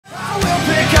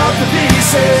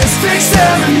fix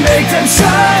them and make them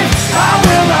shine. I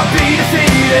will not be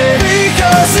defeated,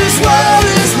 because this world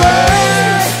is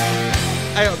mine.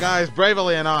 Hey up guys,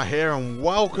 Drayano here, and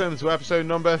welcome to episode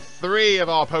number 3 of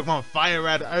our Pokemon Fire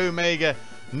Red Omega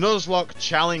Nuzlocke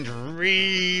Challenge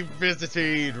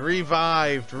revisited,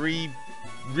 revived,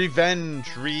 revenge,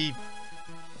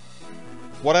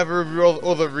 whatever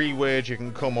other words you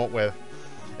can come up with.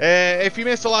 If you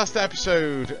missed the last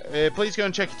episode, please go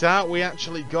and check it out. We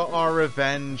actually got our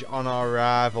revenge on our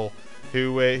rival,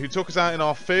 who took us out in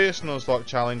our first Nuzlocke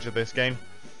challenge of this game.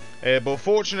 But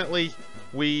fortunately,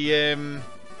 we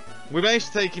managed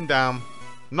to take him down,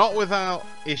 not without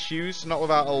issues, not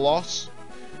without a loss,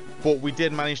 but we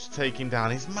did manage to take him down.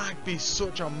 His Magby's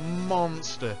such a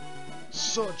monster,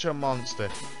 such a monster.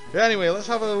 But anyway, let's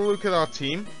have a look at our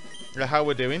team, how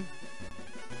we're doing.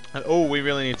 And, oh, we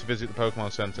really need to visit the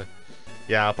Pokemon Center.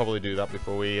 Yeah, I'll probably do that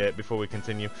before we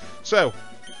continue. So,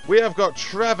 we have got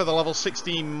Trevor, the level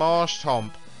 16 Marsh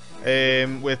Tomp,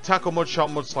 with Tackle, Mud Shot,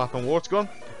 Mud Slap, and Water Gun.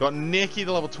 Got Nikki,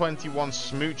 the level 21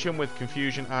 Smoochum, with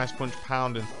Confusion, Ice Punch,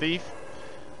 Pound, and Thief.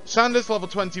 Sanders, level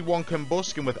 21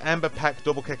 Combuskin, with Ember, Peck,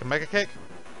 Double Kick, and Mega Kick.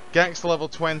 Gex, the level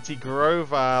 20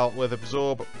 Grovyle, with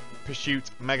Absorb, Pursuit,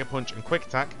 Mega Punch, and Quick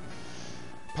Attack.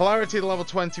 Polarity, the level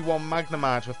 21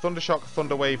 Magnemite, with Thundershock,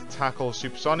 Thunder Wave, Tackle,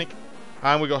 Supersonic.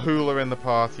 And we got Hoola in the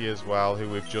party as well, who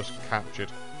we've just captured.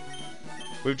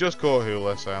 We've just caught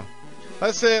Hoola, so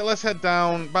let's head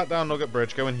down, back down Nugget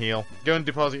Bridge, go and heal. Go and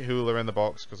deposit Hoola in the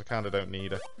box, because I kind of don't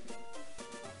need her.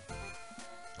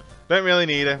 Don't really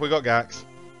need her, we got Gax.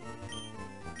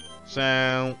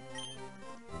 So,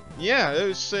 yeah, it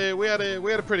was, we had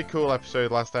a pretty cool episode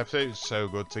last episode. It was so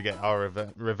good to get our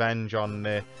revenge on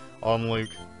Luke.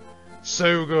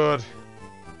 So good.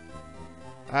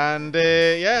 And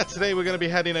yeah, today we're going to be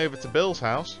heading over to Bill's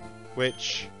house,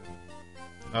 which...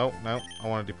 Oh, no, I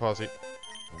want to deposit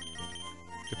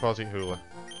Hoola.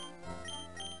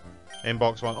 In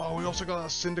box 1. Oh, we also got that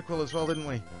Cyndaquil as well, didn't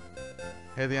we?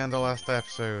 At the end of last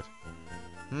episode.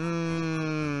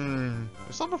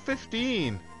 It's level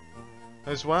 15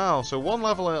 as well, so 1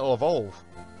 level and it'll evolve.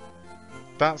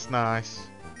 That's nice.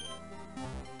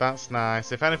 That's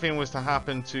nice. If anything was to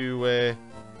happen to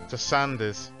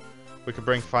Sanders, we could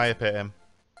bring Fire Pit in.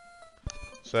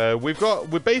 So we've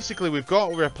got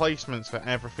replacements for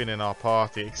everything in our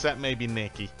party except maybe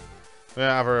Nikki. We don't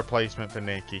have a replacement for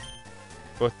Nikki,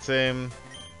 but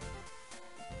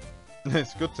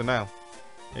it's good to know.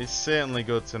 It's certainly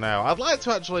good to know. I'd like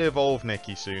to actually evolve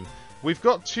Nikki soon. We've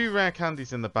got 2 rare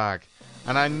candies in the bag,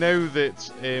 and I know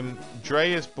that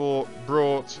Dre has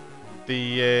brought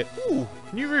the ooh,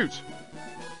 new route.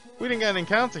 We didn't get an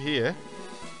encounter here.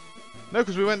 No,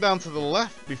 because we went down to the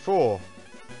left before.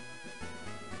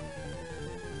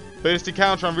 First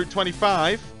encounter on Route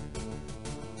 25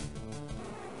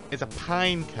 is a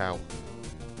pine cow.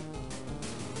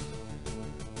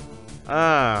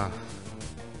 Ah.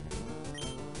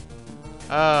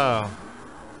 Oh.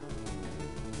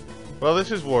 Well,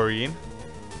 this is worrying.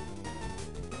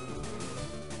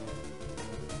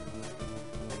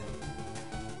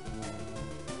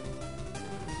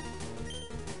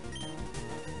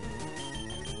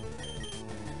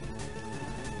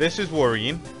 This is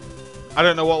worrying. I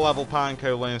don't know what level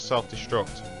Pineco learns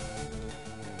self-destruct.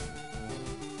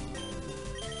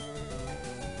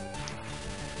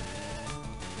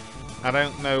 I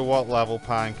don't know what level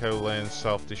Pineco learns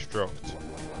self-destruct.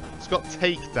 It's got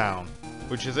Takedown,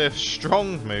 which is a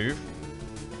strong move.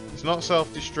 It's not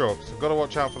self-destruct. I've got to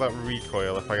watch out for that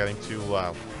recoil if I get him too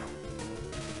low.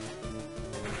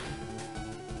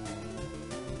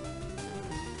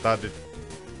 That did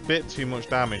a bit too much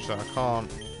damage that I can't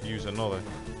use another.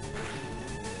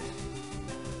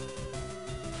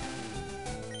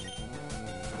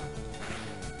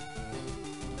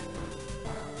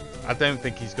 I don't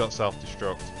think he's got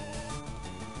self-destruct.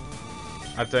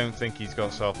 I don't think he's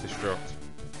got self-destruct.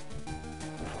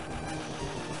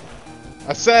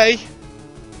 I say...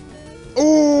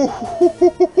 Ooh!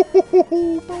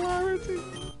 Polarity!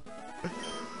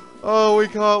 Oh, we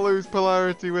can't lose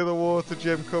Polarity with a water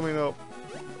gym coming up.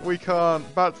 We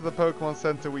can't. Back to the Pokemon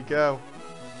Center we go.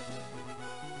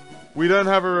 We don't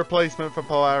have a replacement for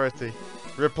Polarity.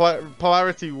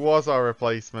 Polarity was our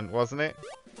replacement, wasn't it?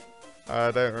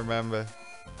 I don't remember.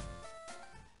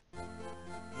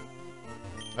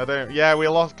 I don't. Yeah, we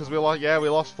lost because we lost. Yeah, we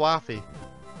lost Flaffy.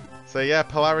 So yeah,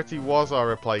 Polarity was our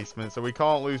replacement, so we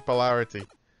can't lose Polarity.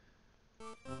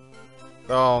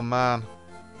 Oh man.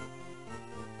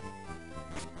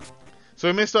 So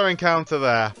we missed our encounter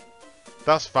there.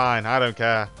 That's fine. I don't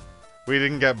care. We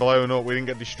didn't get blown up. We didn't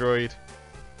get destroyed.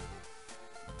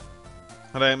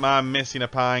 I don't mind missing a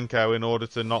Pineco in order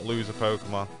to not lose a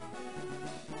Pokemon.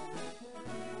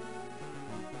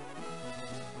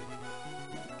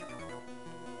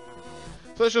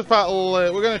 So let's just battle.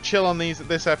 We're going to chill on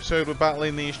this episode. We're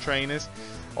battling these trainers.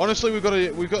 Honestly, we've got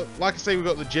like I say, we've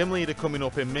got the gym leader coming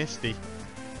up in Misty.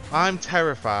 I'm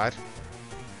terrified.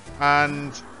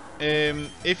 And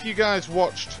if you guys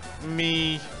watched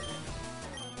me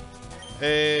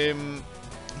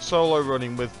solo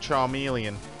running with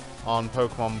Charmeleon on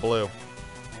Pokemon Blue,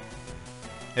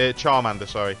 Charmander,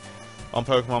 sorry, on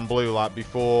Pokemon Blue, like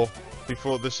before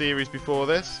the series before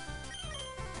this,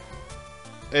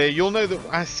 you'll know that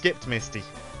I skipped Misty,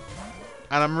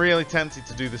 and I'm really tempted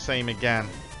to do the same again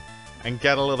and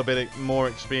get a little bit more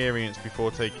experience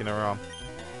before taking her on.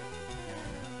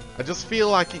 I just feel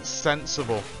like it's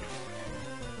sensible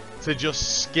to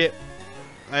just skip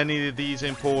any of these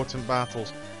important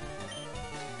battles.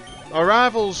 Our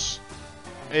rival's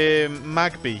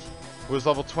Magby was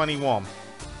level 21.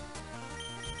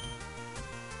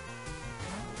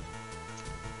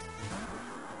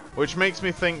 Which makes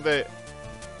me think that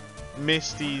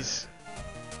Misty's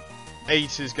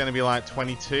ace is going to be like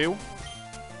 22,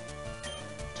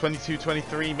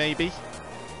 23 maybe.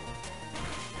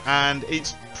 And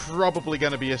it's probably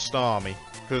going to be a Starmie,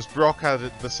 because Brock had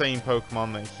the same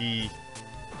Pokemon that he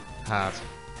had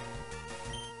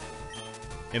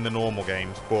in the normal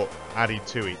games, but added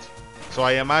to it. So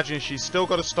I imagine she's still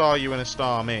got a Staryu and a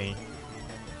Starmie,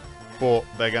 but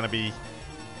they're going to be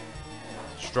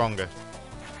stronger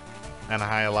and a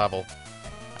higher level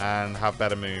and have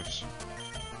better moves.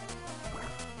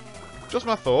 Just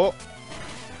my thought.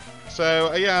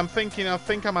 So yeah, I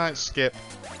think I might skip.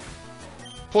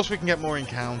 Plus we can get more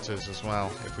encounters as well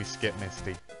if we skip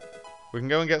Misty. We can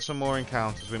go and get some more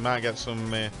encounters. We might get some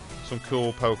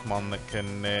cool Pokemon that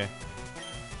can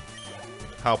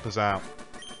help us out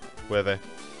with it.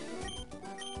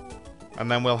 And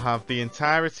then we'll have the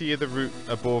entirety of the route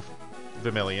above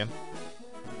Vermilion.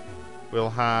 We'll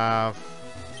have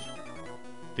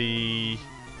the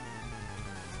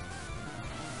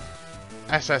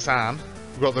SS Anne.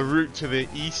 We've got the route to the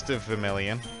east of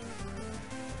Vermilion.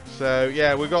 So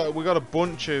yeah, we got a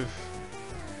bunch of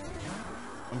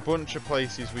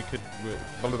places we could,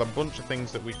 well, a bunch of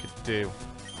things that we could do.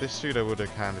 This Sudowoodo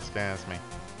kind of scares me.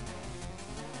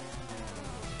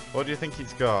 What do you think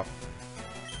he's got?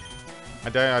 I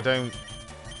don't.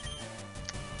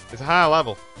 It's a higher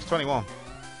level. It's 21.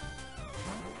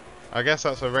 I guess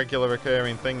that's a regular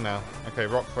recurring thing now. Okay,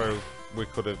 Rock Throw, we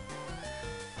could have.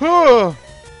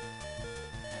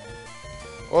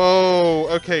 Oh,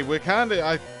 okay. We're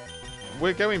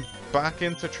going back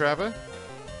into Trevor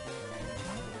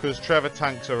because Trevor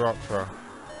tanks a Rock Throw.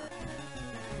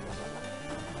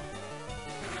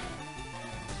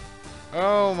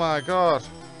 Oh my god.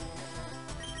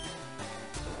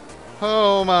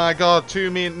 Oh my god, two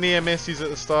near misses at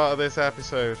the start of this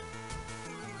episode.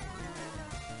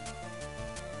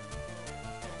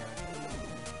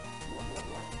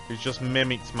 He's just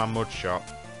mimicked my mud shot.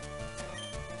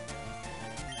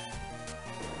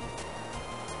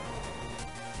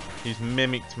 He's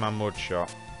mimicked my mud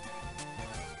shot.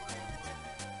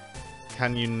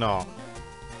 Can you not?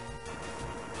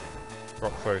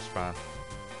 Rock Throw's fine.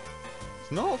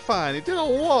 It's not fine, it did a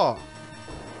lot.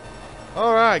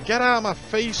 Alright, get out of my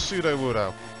face,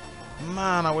 Sudowoodo.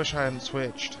 Man, I wish I hadn't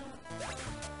switched.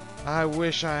 I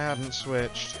wish I hadn't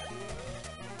switched.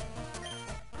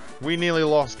 We nearly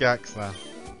lost Gax then.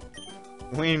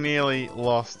 We nearly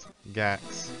lost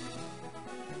Gax.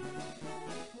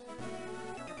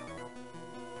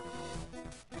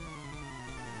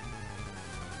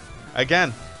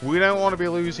 Again, we don't want to be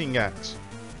losing Gax.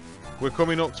 We're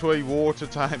coming up to a water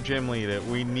type gym leader.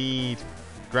 We need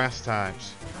grass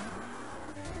types.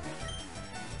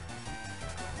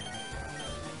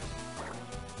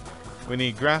 We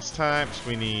need grass types,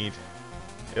 we need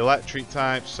electric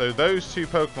types, so those two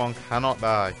Pokemon cannot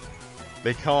die.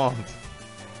 They can't.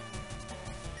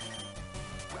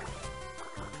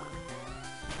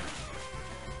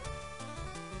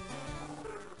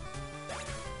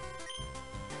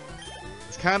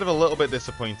 It's kind of a little bit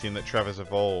disappointing that Trevor's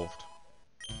evolved.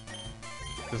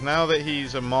 Because now that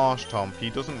he's a Marsh Tomp, he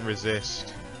doesn't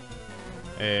resist.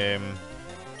 I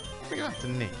think I have to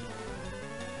Nick.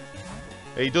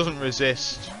 He doesn't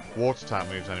resist water type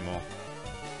moves anymore.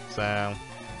 So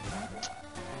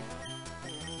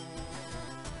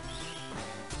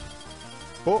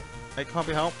but it can't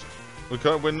be helped.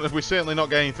 We're certainly not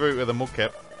getting through it with a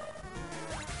Mudkip.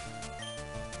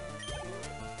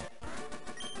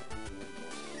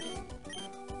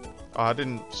 Oh, I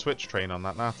didn't switch train on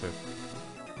that native.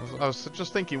 I was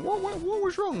just thinking, what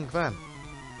was wrong then?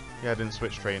 Yeah, I didn't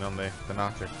switch train on the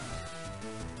knocker.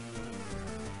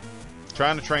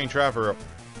 Trying to train Trevor up.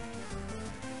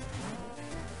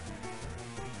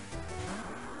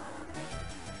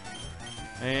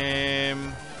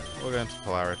 We're going to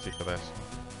polarity for this.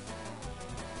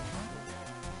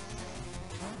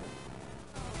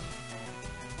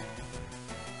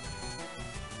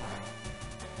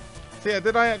 So yeah,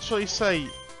 did I actually say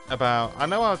about... I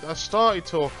know I started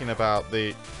talking about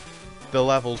the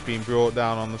levels being brought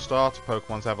down on the starter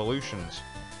Pokemon's evolutions.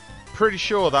 Pretty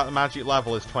sure that the magic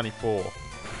level is 24.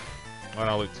 When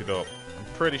I looked it up.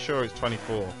 I'm pretty sure it's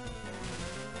 24.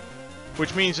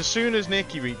 Which means as soon as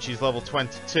Nikki reaches level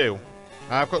 22,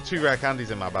 I've got 2 rare candies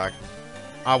in my bag,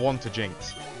 I want a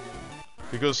Jinx.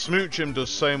 Because Smoochum does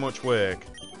so much work,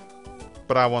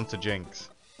 but I want a Jinx.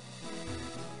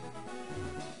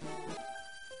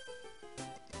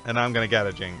 And I'm going to get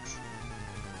a Jinx.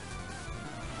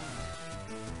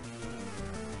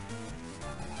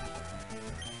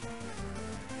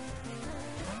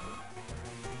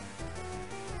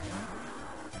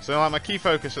 So like, my key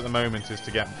focus at the moment is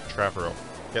to get Trevor up.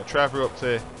 Get Trevor up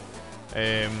to...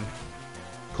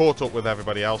 caught up with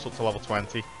everybody else, up to level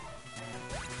 20.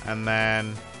 And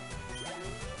then...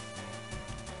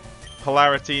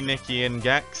 Polarity, Nikki and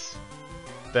Gex.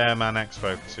 They're my next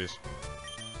focuses.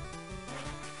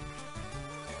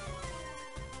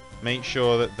 Make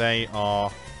sure that they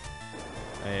are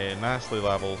nicely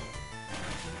leveled.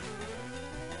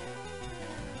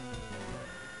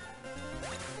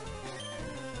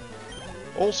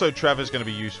 Also, Trevor's going to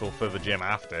be useful for the gym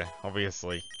after,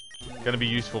 obviously. Going to be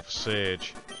useful for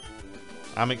Surge.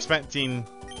 I'm expecting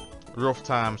rough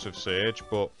times with Surge,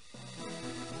 but...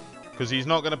 because he's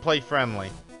not going to play friendly.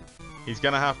 He's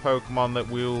going to have Pokemon that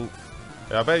will...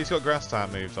 I bet he's got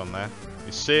Grass-type moves on there.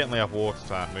 He certainly have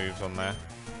Water-type moves on there.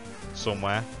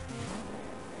 Somewhere.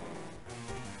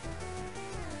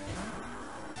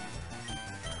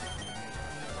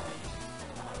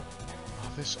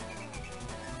 Oh,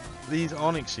 these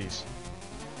Onyxes.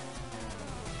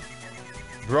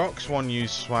 Brock's one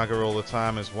use Swagger all the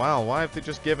time as well. Why have they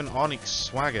just given Onyx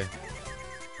Swagger?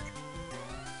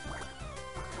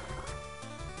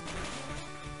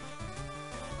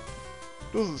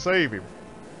 Doesn't save him.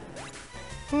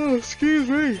 Oh, excuse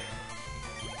me.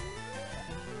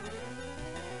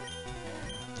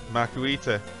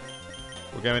 Makuita.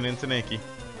 We're going into Nikki.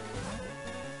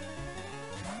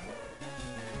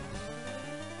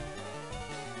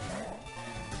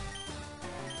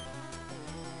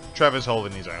 Trevor's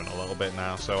holding his own a little bit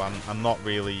now, so I'm not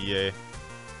really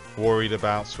worried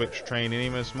about switch training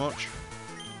him as much.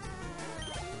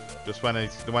 Just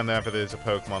whenever there's a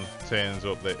Pokemon turns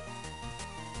up that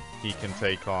he can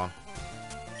take on,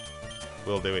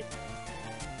 we'll do it.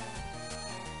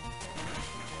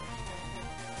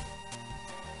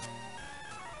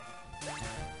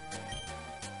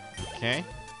 Okay.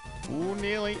 Ooh,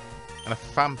 nearly. And a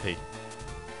Fampi.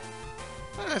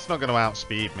 It's not going to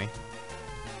outspeed me.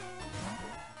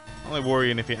 Only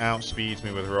worrying if it outspeeds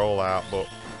me with Rollout, but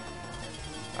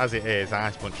as it is,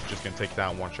 Ice Punch is just going to take it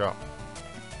out in one shot.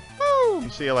 Woo!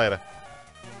 See you later.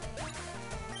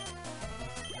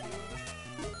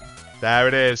 There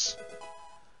it is.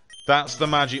 That's the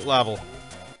magic level.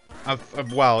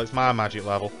 Well, it's my magic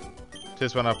level. It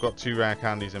is when I've got 2 rare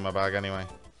candies in my bag anyway.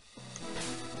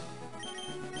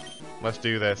 Let's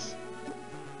do this.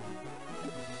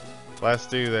 Let's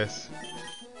do this.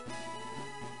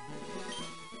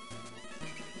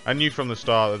 I knew from the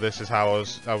start that this is how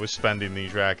I was spending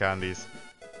these rare candies.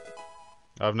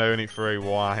 I've known it for a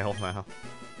while now.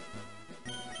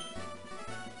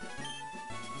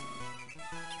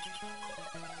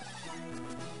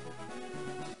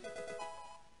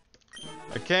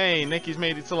 Okay, Nikki's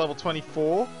made it to level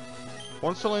 24.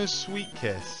 Wants to learn Sweet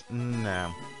Kiss?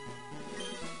 No.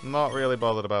 Not really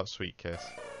bothered about Sweet Kiss.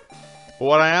 But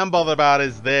what I am bothered about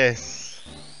is this.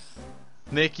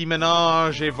 Nicki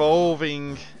Minaj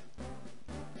evolving.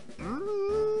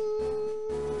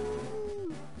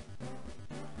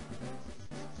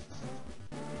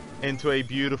 Into a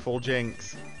beautiful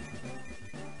Jinx.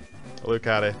 Look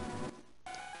at it.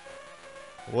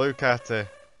 Look at it.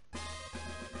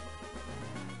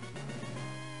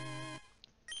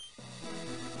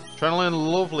 Trying to learn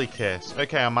Lovely Kiss.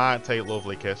 Okay, I might take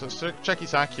Lovely Kiss. Let's check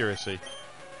its accuracy.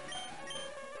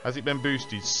 Has it been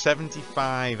boosted?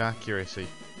 75 accuracy.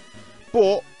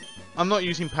 But I'm not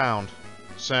using Pound.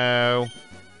 So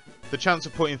the chance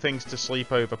of putting things to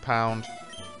sleep over Pound,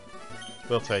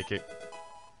 we'll take it.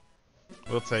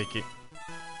 We'll take it.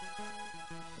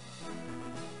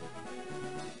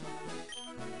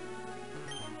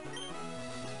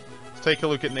 Let's take a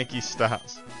look at Nikki's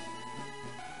stats.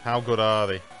 How good are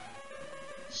they?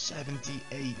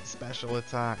 78 special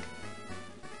attack.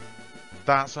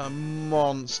 That's a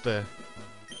monster.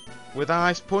 With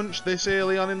Ice Punch this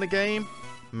early on in the game?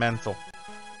 Mental.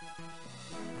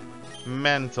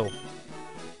 Mental.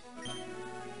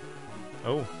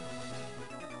 Oh.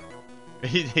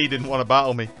 He didn't want to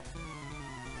battle me.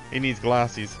 He needs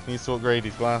glasses. He needs to upgrade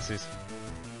his glasses.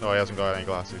 Oh, he hasn't got any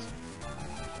glasses.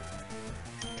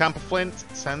 Camper Flint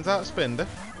sends out Spinder.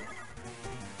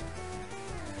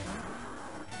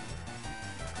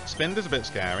 Spinder's a bit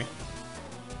scary.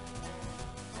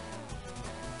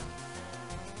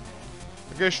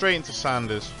 I go straight into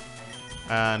Sanders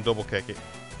and double kick it.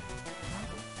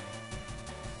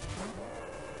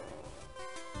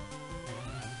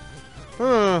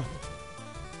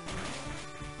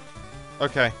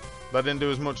 Okay, that didn't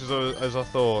do as much as I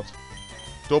thought.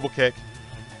 Double kick.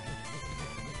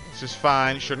 This is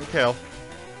fine, it shouldn't kill.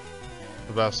 I was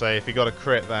about to say, if he got a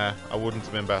crit there, I wouldn't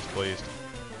have been best pleased.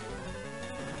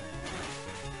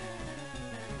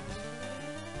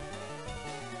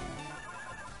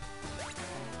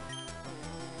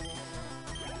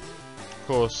 Of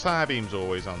course, Psybeam's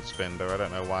always on Spinder, I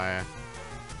don't know why.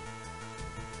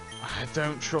 I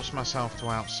don't trust myself to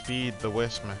outspeed the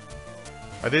Whismur.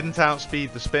 I didn't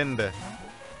outspeed the Spinder,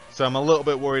 so I'm a little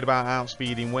bit worried about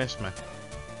outspeeding Whismur.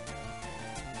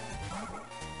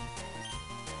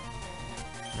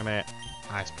 I'm gonna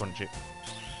Ice Punch it.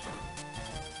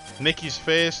 Nicky's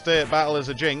first battle as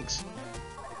a Jinx.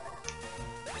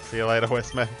 See you later,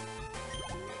 Whismur.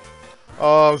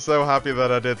 Oh, I'm so happy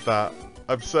that I did that.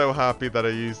 I'm so happy that I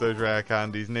used those rare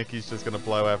candies. Nicky's just gonna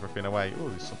blow everything away. Oh,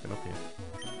 there's something up here.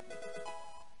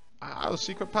 Oh,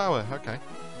 secret power. Okay.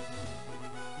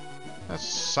 That's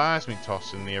Seismic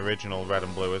Toss in the original Red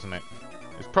and Blue, isn't it?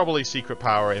 It's probably secret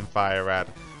power in Fire Red.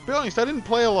 To be honest, I didn't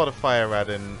play a lot of Fire Red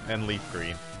and Leaf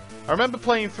Green. I remember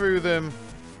playing through them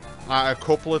a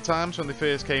couple of times when they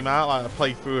first came out, like a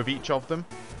playthrough of each of them.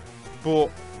 But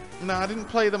no, I didn't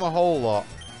play them a whole lot.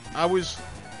 I was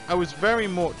very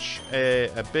much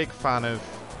a big fan of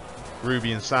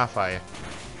Ruby and Sapphire.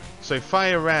 So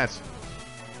Fire Red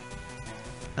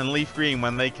and Leaf Green,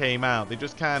 when they came out, they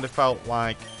just kind of felt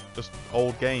like just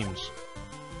old games.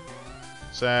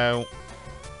 So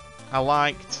I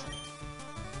liked.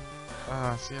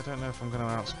 See, I don't know if I'm going to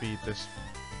outspeed this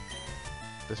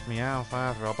Meowth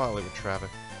either. I'll battle it with Trevor.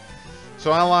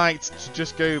 So I liked to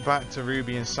just go back to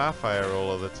Ruby and Sapphire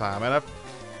all of the time, and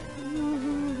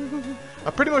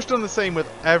I've pretty much done the same with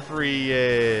every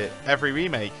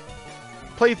remake.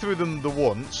 Played through them the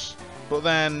once, but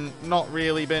then not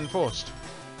really been fussed.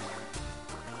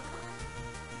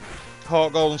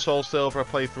 Heart Gold and Soul Silver I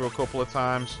played through a couple of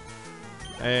times.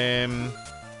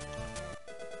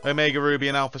 Omega Ruby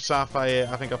and Alpha Sapphire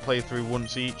I think I played through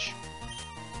once each.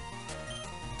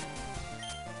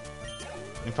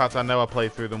 In fact, I know I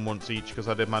played through them once each because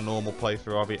I did my normal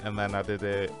playthrough of it, and then I did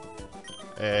it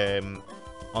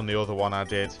on the other one. I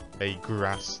did a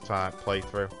grass type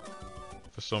playthrough.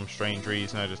 For some strange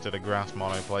reason, I just did a grass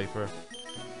mono playthrough.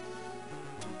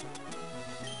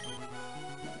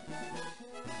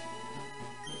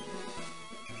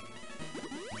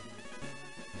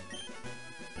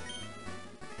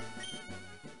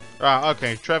 Right,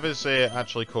 okay, Trevor's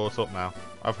actually caught up now.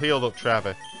 I've healed up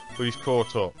Trevor, but he's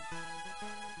caught up.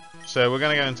 So we're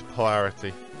going to go into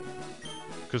Polarity.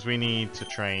 Because we need to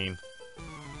train.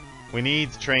 We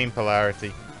need to train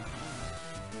Polarity.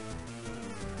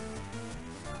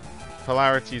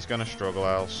 Polarity's going to struggle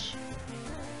else.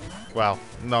 Well,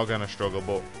 not going to struggle,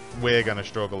 but we're going to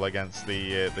struggle against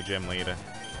the gym leader.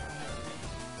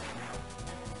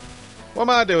 What I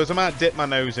might do is I might dip my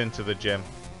nose into the gym.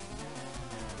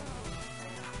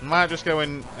 I might just go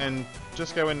in and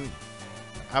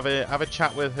have a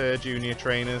chat with her junior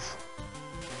trainers,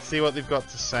 see what they've got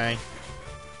to say,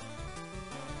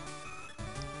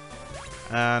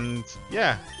 and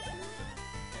yeah,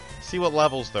 see what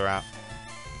levels they're at.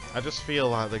 I just feel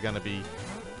like they're gonna be.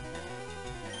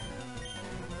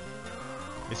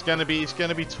 It's gonna be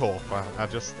tough. I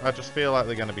just feel like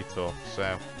they're gonna be tough.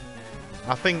 So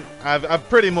I think I've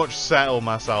pretty much settled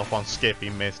myself on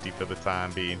skipping Misty for the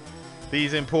time being.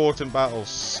 These important battles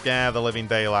scare the living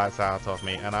daylights out of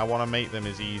me, and I want to make them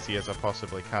as easy as I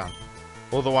possibly can.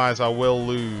 Otherwise, I will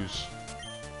lose.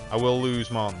 I will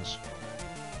lose Mons.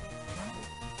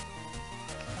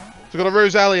 So we've got a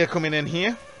Rosalia coming in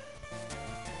here,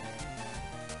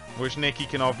 which Nicky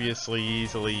can obviously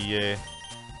easily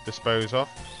dispose of.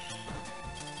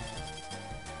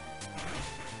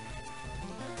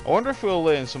 I wonder if we'll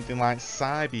learn something like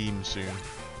Psybeam soon.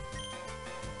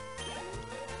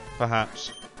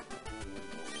 Perhaps.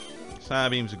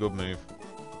 Psybeam's a good move.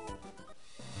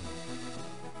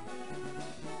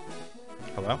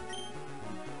 Hello?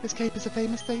 This cape is a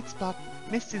famous date spot.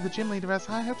 Misty, the gym leader, has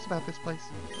high hopes about this place.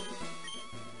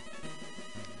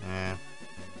 Yeah.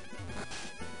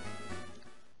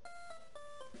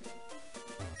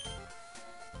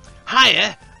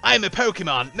 Hiya! I'm a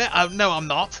Pokemon. No, I'm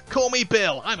not. Call me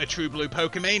Bill. I'm a true blue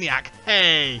Pokemaniac.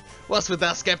 Hey! What's with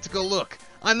that skeptical look?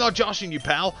 I'm not joshing you,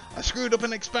 pal. I screwed up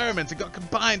an experiment and got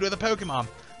combined with a Pokemon.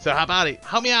 So how about it?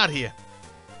 Help me out here.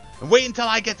 And wait until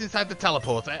I get inside the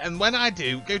teleporter, and when I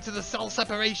do, go to the cell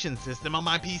separation system on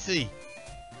my PC.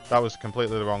 That was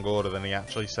completely the wrong order than he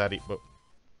actually said it, but...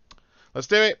 Let's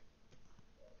do it!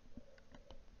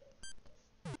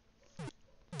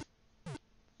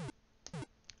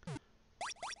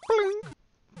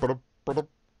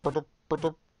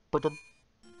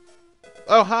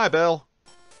 Oh, hi, Bill.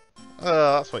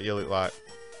 Oh, that's what you look like.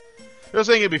 I was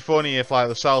thinking it'd be funny if, like,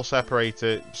 the cell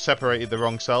separated the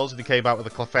wrong cells and he came out with a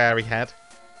Clefairy head.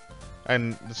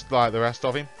 And, just like the rest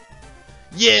of him.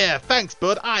 Yeah, thanks,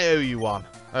 bud. I owe you one.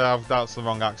 That's the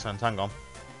wrong accent. Hang on.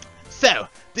 So,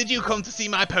 did you come to see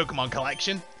my Pokemon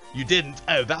collection? You didn't?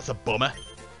 Oh, that's a bummer.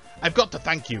 I've got to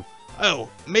thank you. Oh,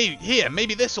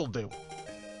 maybe this'll do.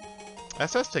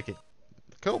 SS ticket.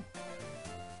 Cool.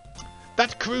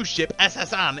 That cruise ship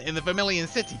SS Anne in the Vermilion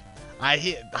City. I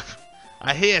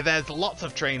hear there's lots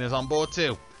of trainers on board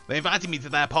too. They invited me to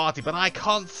their party, but I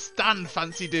can't stand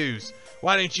fancy doos.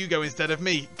 Why don't you go instead of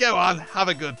me? Go on, have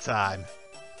a good time.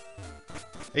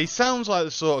 He sounds like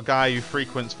the sort of guy who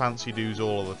frequents fancy doos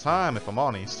all the time, if I'm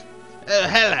honest. Oh,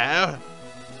 hello.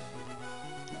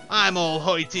 I'm all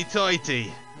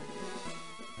hoity-toity.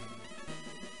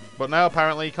 But now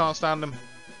apparently he can't stand them.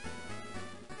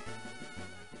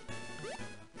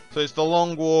 So it's the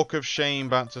long walk of shame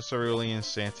back to Cerulean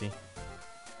City.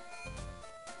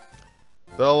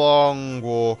 The long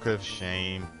walk of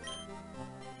shame.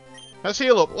 Let's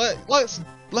heal up.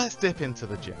 Let's dip into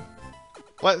the gym.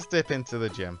 Let's dip into the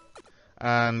gym.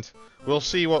 And we'll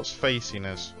see what's facing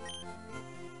us.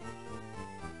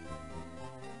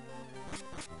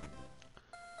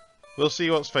 We'll see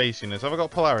what's facing us. Have I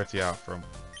got polarity out front?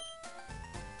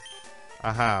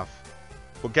 I have.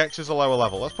 But Gex is a lower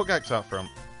level. Let's put Gex out front.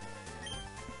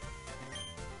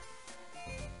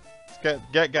 Let's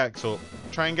get Gex up.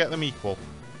 Try and get them equal.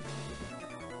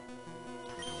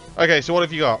 Okay, so what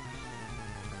have you got?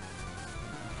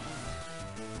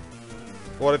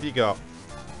 What have you got?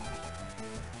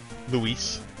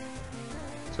 Luis.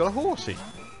 He's got a horsey.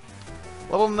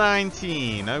 Level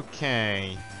 19.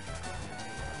 Okay.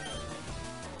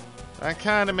 That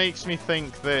kind of makes me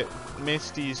think that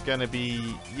Misty's going to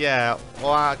be... Yeah,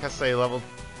 like I say, level...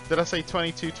 Did I say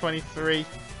 22, 23?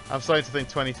 I'm starting to think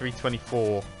 23,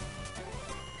 24.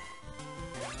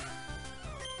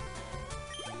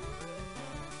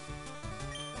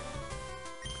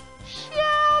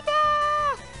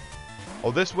 Oh,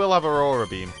 this will have Aurora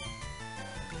Beam.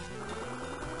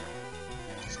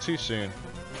 It's too soon.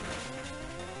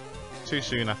 It's too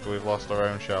soon after we've lost our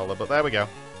own Shelter, but there we go.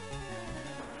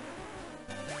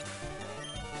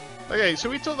 Okay,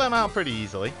 so we took them out pretty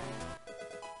easily.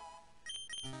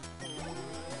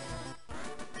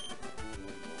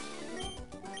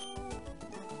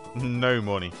 No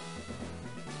money.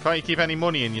 Can't you keep any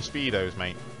money in your Speedos,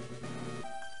 mate?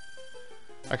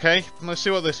 Okay, let's see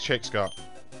what this chick's got.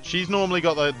 She's normally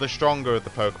got the stronger of the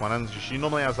Pokemon, and she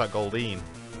normally has that Goldeen.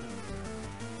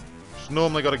 She's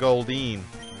normally got a Goldeen.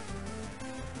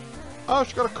 Oh,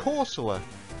 she's got a Corsola.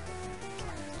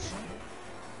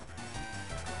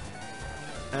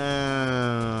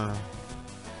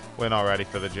 We're not ready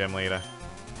for the gym leader.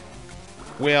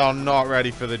 We are not ready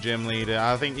for the gym leader.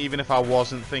 I think even if I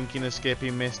wasn't thinking of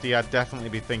skipping Misty, I'd definitely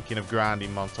be thinking of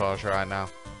grinding Montage right now.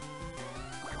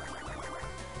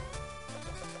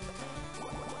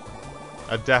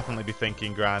 I'd definitely be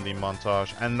thinking grinding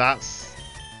Montage, and that's...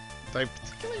 I don't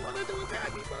particularly want to do a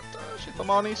grinding Montage, if I'm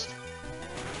honest.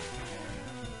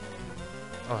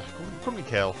 Oh, couldn't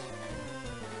kill.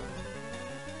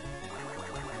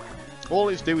 All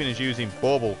it's doing is using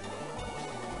Bubble.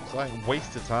 It's like a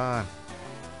waste of time.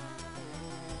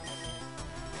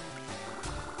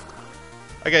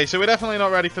 Okay, so we're definitely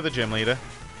not ready for the gym leader.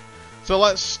 So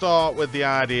let's start with the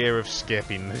idea of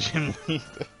skipping the gym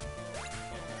leader.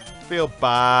 I feel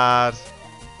bad.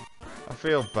 I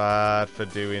feel bad for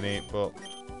doing it, but...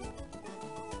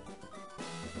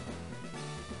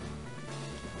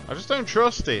 I just don't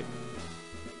trust it.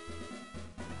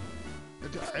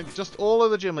 Just all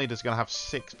of the gym leaders are going to have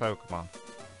 6 Pokemon.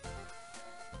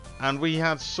 And we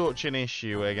had such an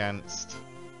issue against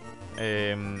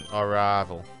our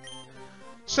rival.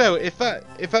 So, if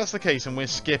that's the case and we're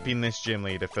skipping this gym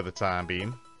leader for the time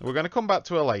being, we're going to come back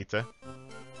to her later.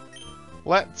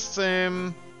 Let's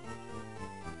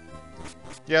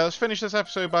yeah, let's finish this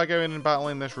episode by going and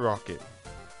battling this rocket.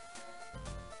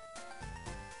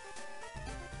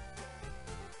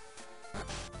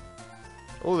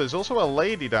 Oh, there's also a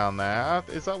lady down there.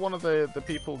 Is that one of the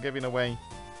people giving away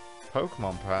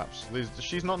Pokemon, perhaps?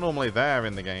 She's not normally there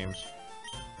in the games.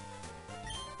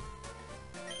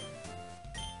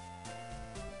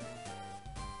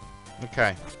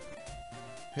 Okay.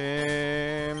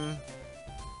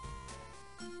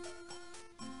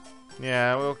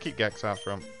 Yeah, we'll keep Gex out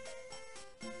front.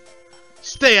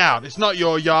 Stay out! It's not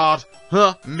your yard!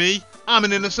 Huh? Me? I'm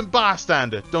an innocent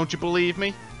bystander. Don't you believe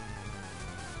me?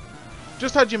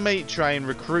 Just had your mate try and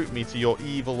recruit me to your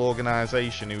evil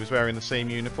organisation who was wearing the same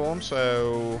uniform,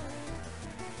 so...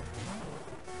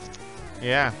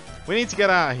 yeah. We need to get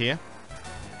out of here.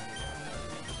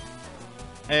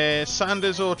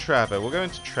 Sanders or Trevor? We'll go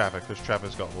into Trevor, because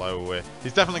Trevor's got low...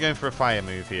 he's definitely going for a fire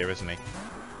move here, isn't he?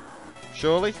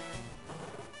 Surely?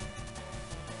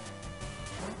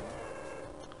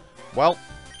 Well,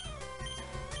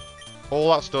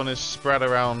 all that's done is spread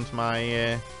around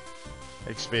my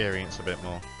experience a bit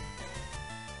more.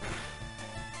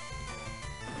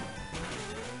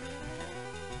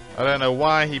 I don't know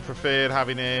why he preferred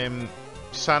having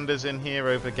Sanders in here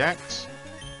over Gex,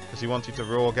 because he wanted to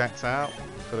raw Gex out,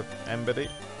 could have embered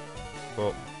it,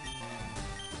 but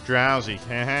drowsy,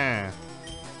 haha.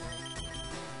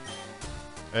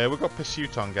 We've got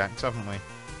Pursuit on Gex, haven't we?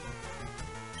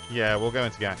 Yeah, we'll go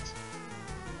into Gex.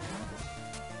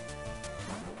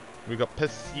 We got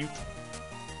Pursuit.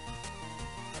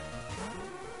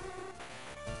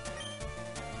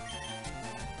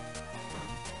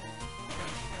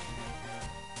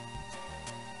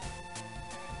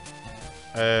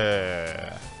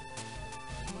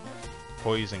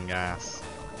 Poison gas.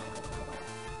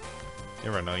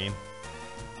 You're annoying.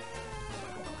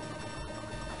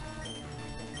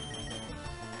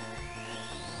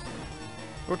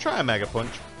 We'll try a Mega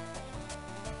Punch.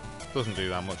 Doesn't do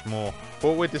that much more.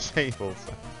 But we're disabled.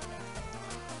 So.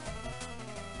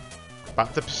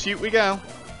 Back to Pursuit we go.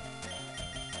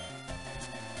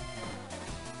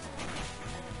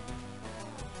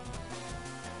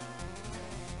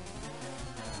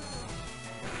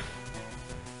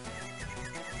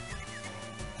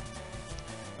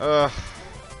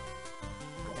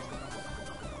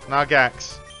 Now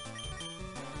Gax.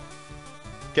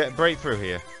 Get a breakthrough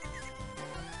here.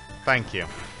 Thank you. I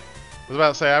was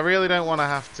about to say, I really don't want to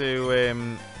have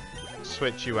to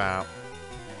switch you out.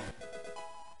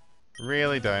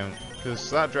 Really don't.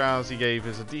 Because that Drowsy gave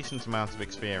us a decent amount of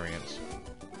experience.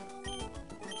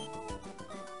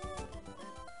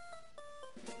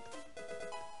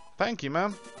 Thank you,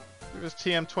 man. It was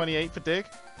TM28 for Dig.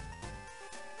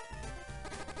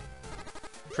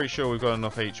 Pretty sure we've got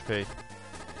enough HP.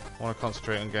 I want to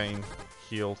concentrate on getting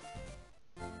healed.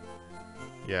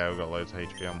 Yeah, we've got loads of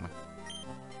HP, haven't we?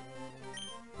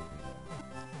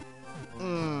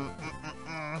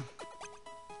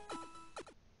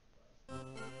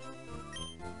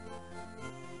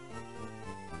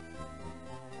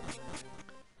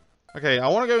 Okay, I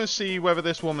want to go and see whether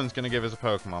this woman's going to give us a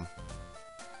Pokemon.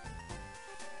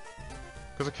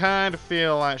 Because I kind of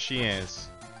feel like she is.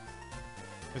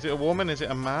 Is it a woman? Is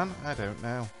it a man? I don't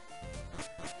know.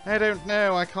 I don't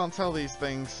know. I can't tell these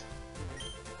things.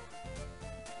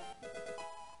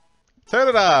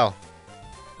 Totodile!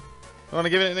 I want to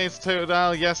give it a name to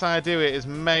Totodile. Yes, I do. It is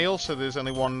male, so there's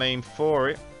only one name for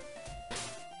it.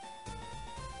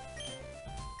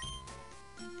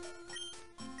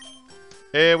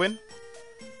 Erwin.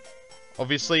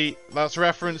 Obviously, that's a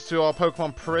reference to our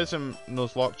Pokemon Prism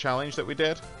Nuzlocke challenge that we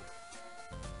did.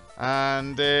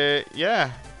 And,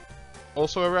 yeah.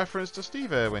 Also a reference to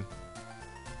Steve Irwin.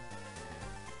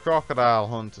 Crocodile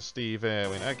Hunter Steve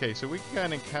Irwin. Okay, so we can get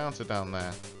an encounter down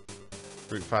there.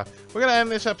 Route 5. We're going to end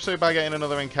this episode by getting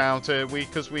another encounter.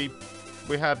 Because we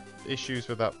had issues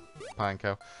with that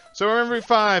Pineco. So we're in Route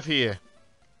 5 here.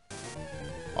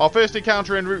 Our first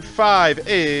encounter in Route 5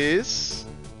 is...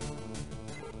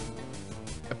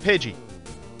 a Pidgey.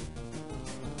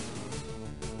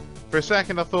 For a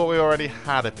second I thought we already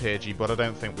had a Pidgey, but I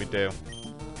don't think we do.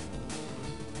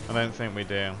 I don't think we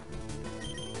do.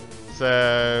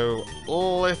 So, a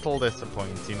little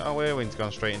disappointing. Oh, Irwin's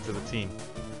gone straight into the team.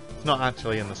 It's not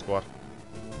actually in the squad.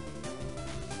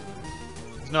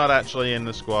 It's not actually in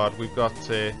the squad. We've got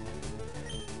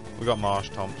Marsh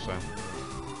Tomp, so.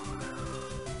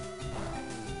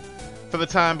 For the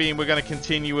time being, we're going to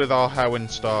continue with our Hoenn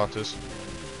starters.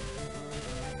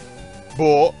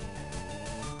 But,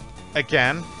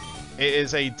 again, it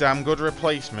is a damn good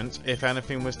replacement if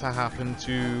anything was to happen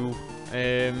to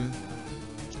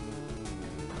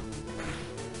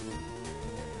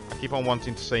keep on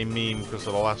wanting to say meme because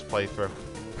of the last playthrough.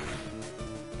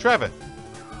 Trevor.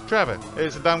 Trevor.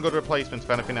 It's a damn good replacement if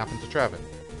anything happened to Trevor.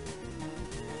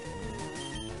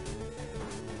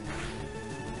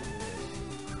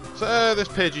 So this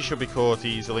Pidgey should be caught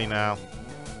easily now,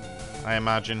 I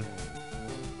imagine.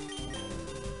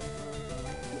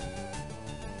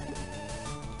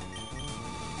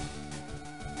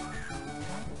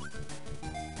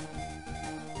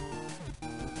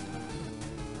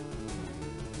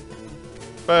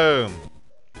 Boom.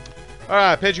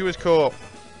 Alright, Pidgey was caught.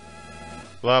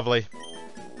 Lovely.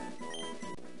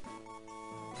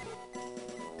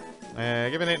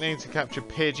 Give a nickname to capture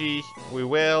Pidgey. We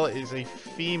will. It is a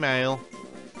female.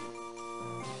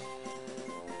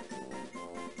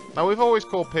 Now, we've always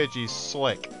called Pidgeys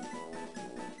Slick.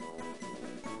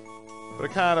 But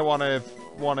I kind of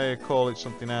want to call it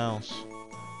something else.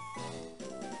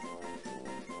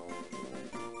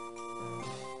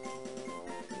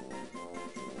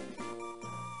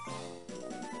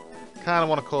 Kind of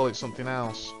want to call it something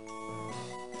else.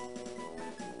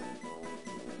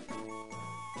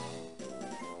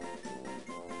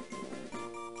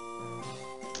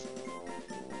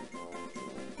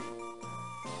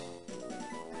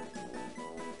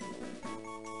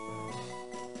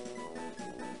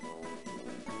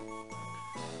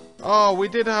 Oh, we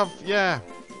did have, yeah,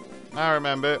 I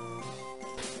remember.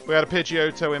 We had a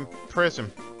Pidgeotto in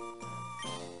prison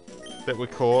that we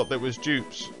caught that was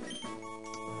dupes.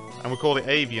 And we called it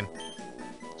Avian.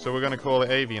 So we're going to call it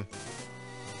Avian.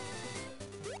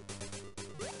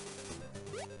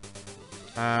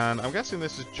 And I'm guessing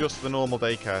this is just the normal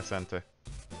daycare center.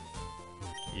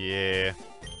 Yeah.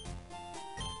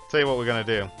 Tell you what we're going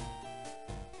to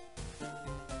do.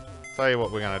 Tell you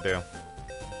what we're going to do.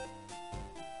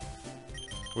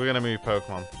 We're going to move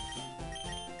Pokemon.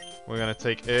 We're going to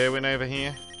take Irwin over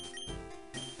here.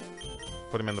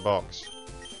 Put him in the box.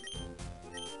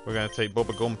 We're going to take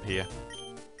Bubba Gump here.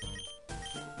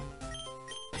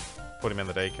 Put him in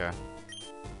the daycare.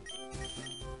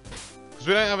 Because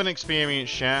we don't have an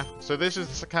experienced share. So this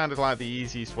is kind of like the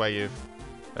easiest way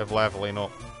of leveling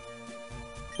up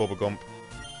Bubba Gump.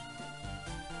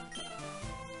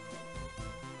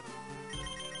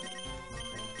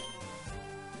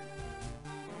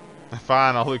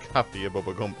 Fine, I'll look after you,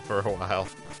 Bubba Gump, for a while.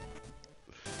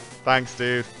 Thanks,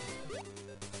 dude.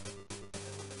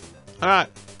 Alright.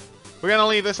 We're going to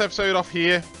leave this episode off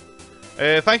here.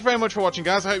 Thank you very much for watching,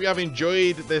 guys. I hope you have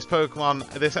enjoyed this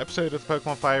episode of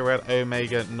Pokemon Fire Red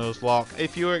Omega Nuzlocke.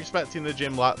 If you were expecting the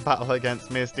gym battle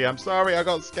against Misty, I'm sorry, I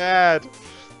got scared.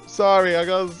 Sorry, I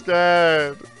got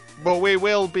scared. But we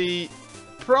will be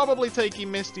probably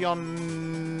taking Misty on...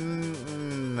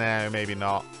 No, maybe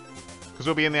not. Because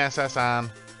we'll be in the SS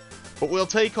Anne. But we'll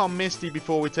take on Misty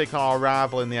before we take on our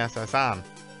rival in the SS Anne.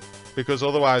 Because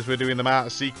otherwise we're doing them out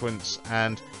of sequence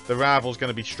and the rival's going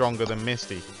to be stronger than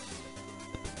Misty.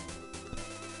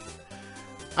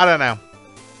 I don't know.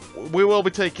 We will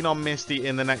be taking on Misty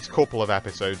in the next couple of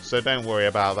episodes, so don't worry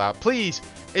about that. Please,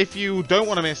 if you don't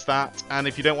want to miss that, and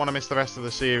if you don't want to miss the rest of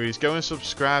the series, go and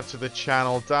subscribe to the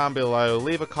channel down below.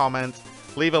 Leave a comment,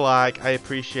 leave a like. I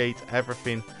appreciate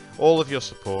everything, all of your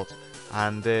support,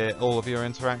 and all of your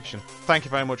interaction. Thank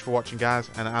you very much for watching, guys,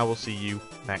 and I will see you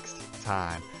next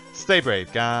time. Stay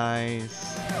brave,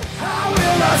 guys. I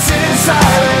will not sit in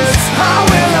silence. I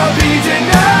will not be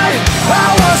denied.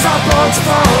 I was not born to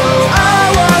follow.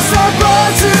 I was not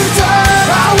born to die.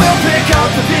 I will pick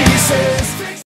up the pieces.